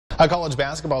A college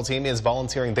basketball team is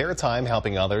volunteering their time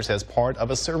helping others as part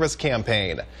of a service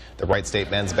campaign. The Wright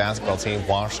State men's basketball team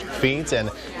washed feet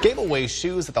and gave away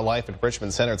shoes at the Life at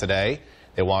Richmond Center today.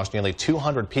 They washed nearly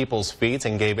 200 people's feet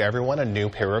and gave everyone a new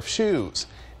pair of shoes.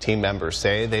 Team members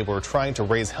say they were trying to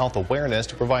raise health awareness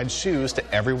to provide shoes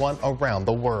to everyone around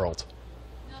the world.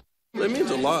 It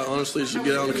means a lot, honestly, to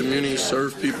get out in the community,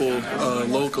 serve people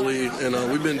locally, and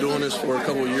we've been doing this for a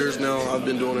couple of years now. I've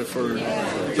been doing it for,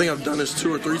 I think I've done this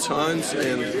 2 or 3 times,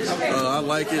 and I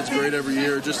like it. It's great every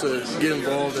year just to get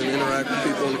involved and interact with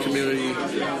people in the community,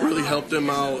 really help them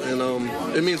out, and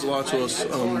it means a lot to us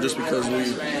just because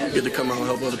we get to come out and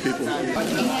help other people.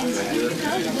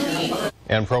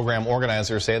 And program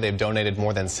organizers say they've donated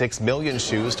more than 6 million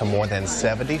shoes to more than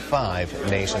 75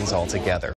 nations altogether.